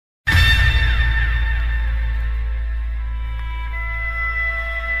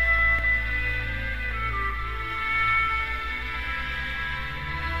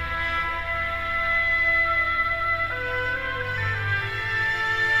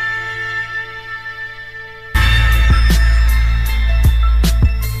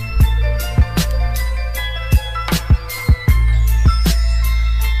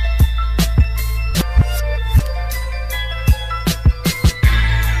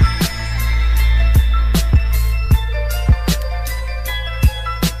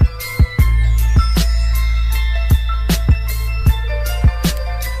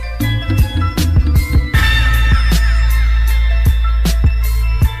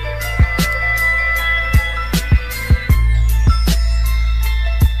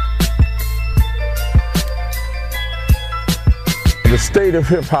state of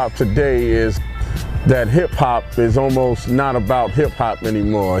hip hop today is that hip hop is almost not about hip hop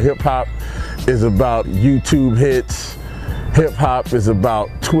anymore. Hip hop is about YouTube hits. Hip hop is about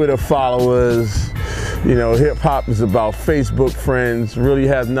Twitter followers. You know, hip hop is about Facebook friends. Really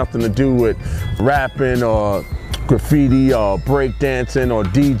has nothing to do with rapping or graffiti or breakdancing or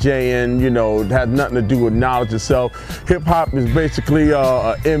DJing. You know, it has nothing to do with knowledge itself. Hip hop is basically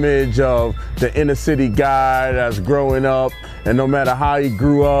an image of the inner city guy that's growing up, and no matter how he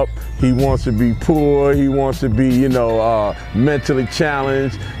grew up, he wants to be poor, he wants to be, you know, mentally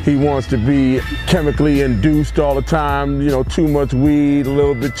challenged, he wants to be chemically induced all the time, you know, too much weed, a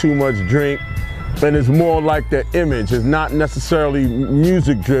little bit too much drink. And it's more like the image. It's not necessarily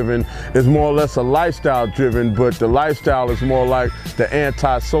music driven, it's more or less a lifestyle driven, but the lifestyle is more like the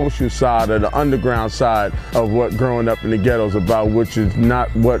anti-social side or the underground side of what growing up in the ghetto is about, which is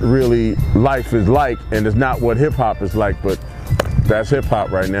not what really life is like, and it's not what hip hop is like, but that's hip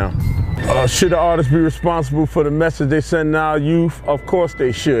hop right now. Should the artists be responsible for the message they send our youth? Of course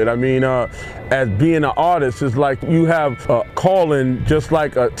they should. I mean, as being an artist, it's like you have a calling, just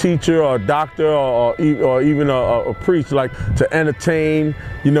like a teacher or a doctor or even a priest, like to entertain,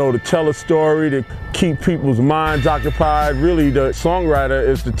 you know, to tell a story, to keep people's minds occupied. Really, the songwriter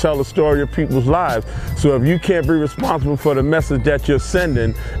is to tell a story of people's lives. So if you can't be responsible for the message that you're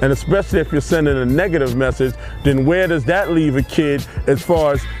sending, and especially if you're sending a negative message, then where does that leave a kid as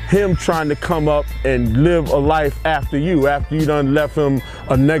far as him trying to come up and live a life after you done left him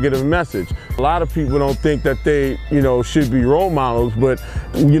a negative message? A lot of people don't think that they, you know, should be role models, but,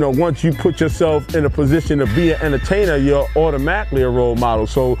 you know, once you put yourself in a position to be an entertainer, you're automatically a role model.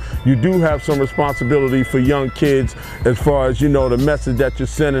 So you do have some responsibility for young kids as far as, you know, the message that you're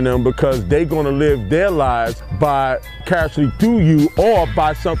sending them, because they're going to live their lives vicariously through you or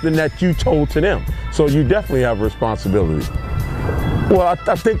by something that you told to them. So you definitely have a responsibility. Well,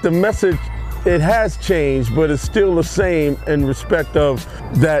 I think the message, it has changed, but it's still the same in respect of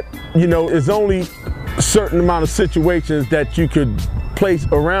that, you know, it's only a certain amount of situations that you could place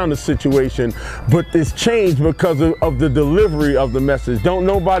around the situation, but it's changed because of the delivery of the message. Don't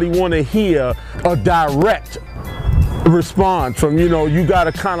nobody want to hear a direct response from, you know, you got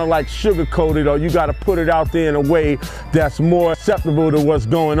to kind of like sugarcoat it, or you got to put it out there in a way that's more acceptable to what's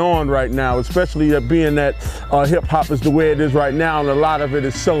going on right now, especially being that hip hop is the way it is right now, and a lot of it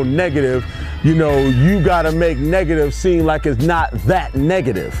is so negative. You know, you got to make negative seem like it's not that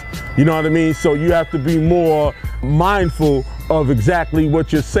negative. You know what I mean? So you have to be more mindful of exactly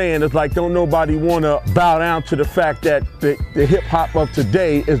what you're saying. It's like, don't nobody want to bow down to the fact that the hip hop of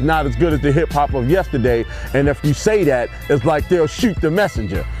today is not as good as the hip hop of yesterday. And if you say that, it's like they'll shoot the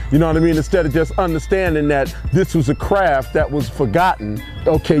messenger. You know what I mean? Instead of just understanding that this was a craft that was forgotten,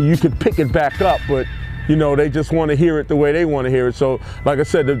 okay, you could pick it back up, but you know, they just want to hear it the way they want to hear it. So, like I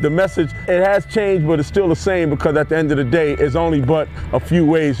said, the message, it has changed, but it's still the same, because at the end of the day, it's only but a few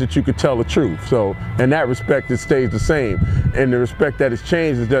ways that you could tell the truth. So, in that respect, it stays the same. And the respect that it's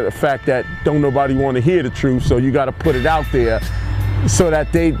changed is the fact that don't nobody want to hear the truth, so you got to put it out there so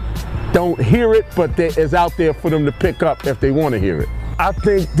that they don't hear it, but it's out there for them to pick up if they want to hear it. I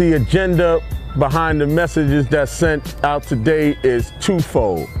think the agenda behind the messages that's sent out today is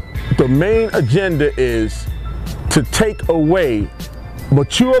twofold. The main agenda is to take away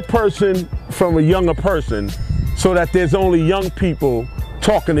mature person from a younger person, so that there's only young people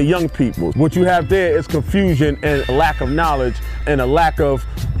talking to young people. What you have there is confusion and a lack of knowledge and a lack of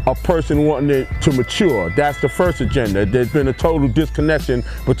a person wanting to mature. That's the first agenda. There's been a total disconnection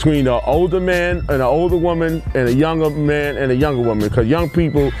between an older man and an older woman, and a younger man and a younger woman, because young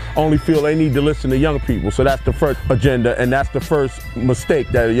people only feel they need to listen to young people. So that's the first agenda, and that's the first mistake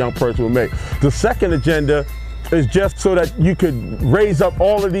that a young person will make. The second agenda is just so that you could raise up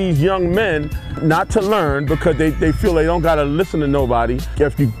all of these young men not to learn, because they feel they don't gotta listen to nobody.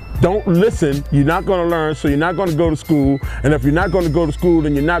 If you don't listen, you're not going to learn, so you're not going to go to school. And if you're not going to go to school,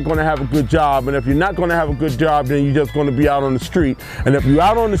 then you're not going to have a good job. And if you're not going to have a good job, then you're just going to be out on the street. And if you're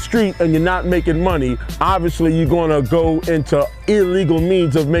out on the street and you're not making money, obviously you're going to go into illegal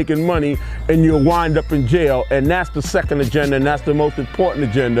means of making money, and you'll wind up in jail. And that's the second agenda, and that's the most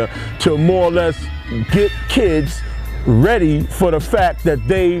important agenda, to more or less get kids ready for the fact that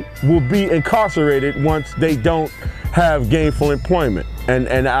they will be incarcerated once they don't have gainful employment. And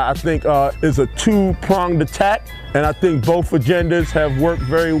I think it's a two-pronged attack, and I think both agendas have worked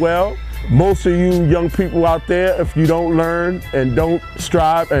very well. Most of you young people out there, if you don't learn and don't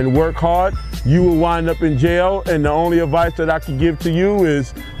strive and work hard, you will wind up in jail, and the only advice that I can give to you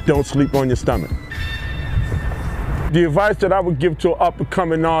is don't sleep on your stomach. The advice that I would give to an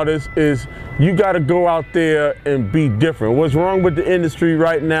up-and-coming artist is you got to go out there and be different. What's wrong with the industry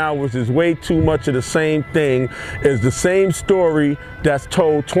right now is there's way too much of the same thing. It's the same story that's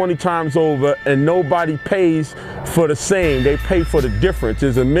told 20 times over, and nobody pays for the same. They pay for the difference.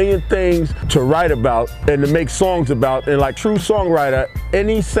 There's a million things to write about and to make songs about, and like true songwriter,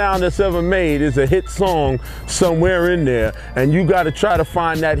 any sound that's ever made is a hit song somewhere in there, and you got to try to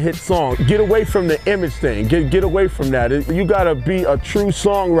find that hit song. Get away from the image thing. Get away from that. You got to be a true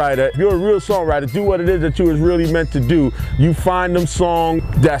songwriter. If you're a real songwriter, do what it is that you was really meant to do. You find them songs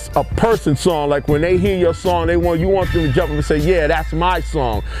that's a person song. Like when they hear your song, you want them to jump up and say, yeah, that's my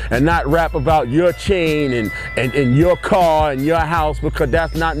song, and not rap about your chain and your car and your house, because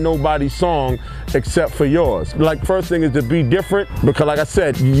that's not nobody's song except for yours. Like, first thing is to be different, because like I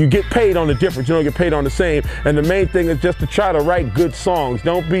said, you get paid on the difference, you don't get paid on the same. And the main thing is just to try to write good songs.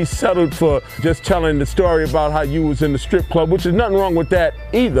 Don't be settled for just telling the story about how you was in the strip club, which is nothing wrong with that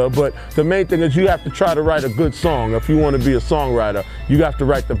either, but the main thing is you have to try to write a good song. If you want to be a songwriter, you have to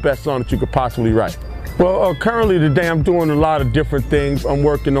write the best song that you could possibly write. Well, currently today I'm doing a lot of different things. I'm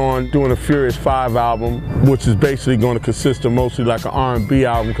working on doing a Furious 5 album, which is basically going to consist of mostly like an R&B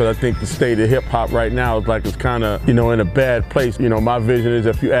album, because I think the state of hip hop right now is like it's kind of, in a bad place. My vision is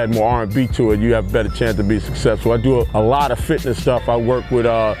if you add more R&B to it, you have a better chance to be successful. I do a lot of fitness stuff. I work with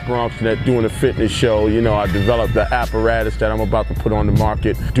Bronx Net doing a fitness show. I developed the apparatus that I'm about to put on the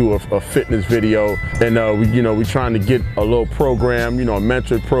market, do a fitness video, and we're trying to get a little program, a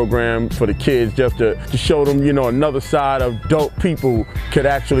mentoring program for the kids, just to show them, another side of dope people could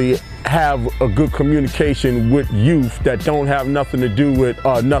actually have a good communication with youth that don't have nothing to do with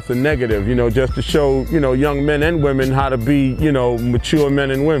nothing negative, just to show, young men and women how to be, mature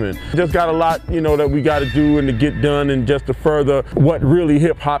men and women. Just got a lot, that we got to do and to get done, and just to further what really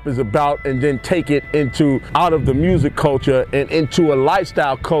hip hop is about, and then take it out of the music culture and into a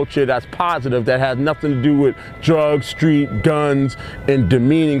lifestyle culture that's positive, that has nothing to do with drugs, street, guns, and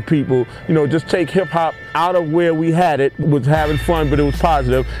demeaning people. Just take hip hop out of where we had it, was having fun, but it was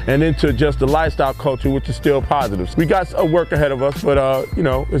positive, and into just the lifestyle culture, which is still positive. We got a work ahead of us, but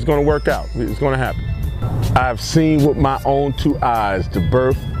it's going to work out. It's going to happen. I've seen with my own two eyes the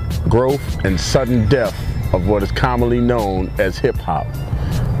birth, growth, and sudden death of what is commonly known as hip hop.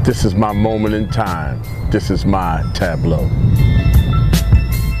 This is my moment in time. This is my tableau.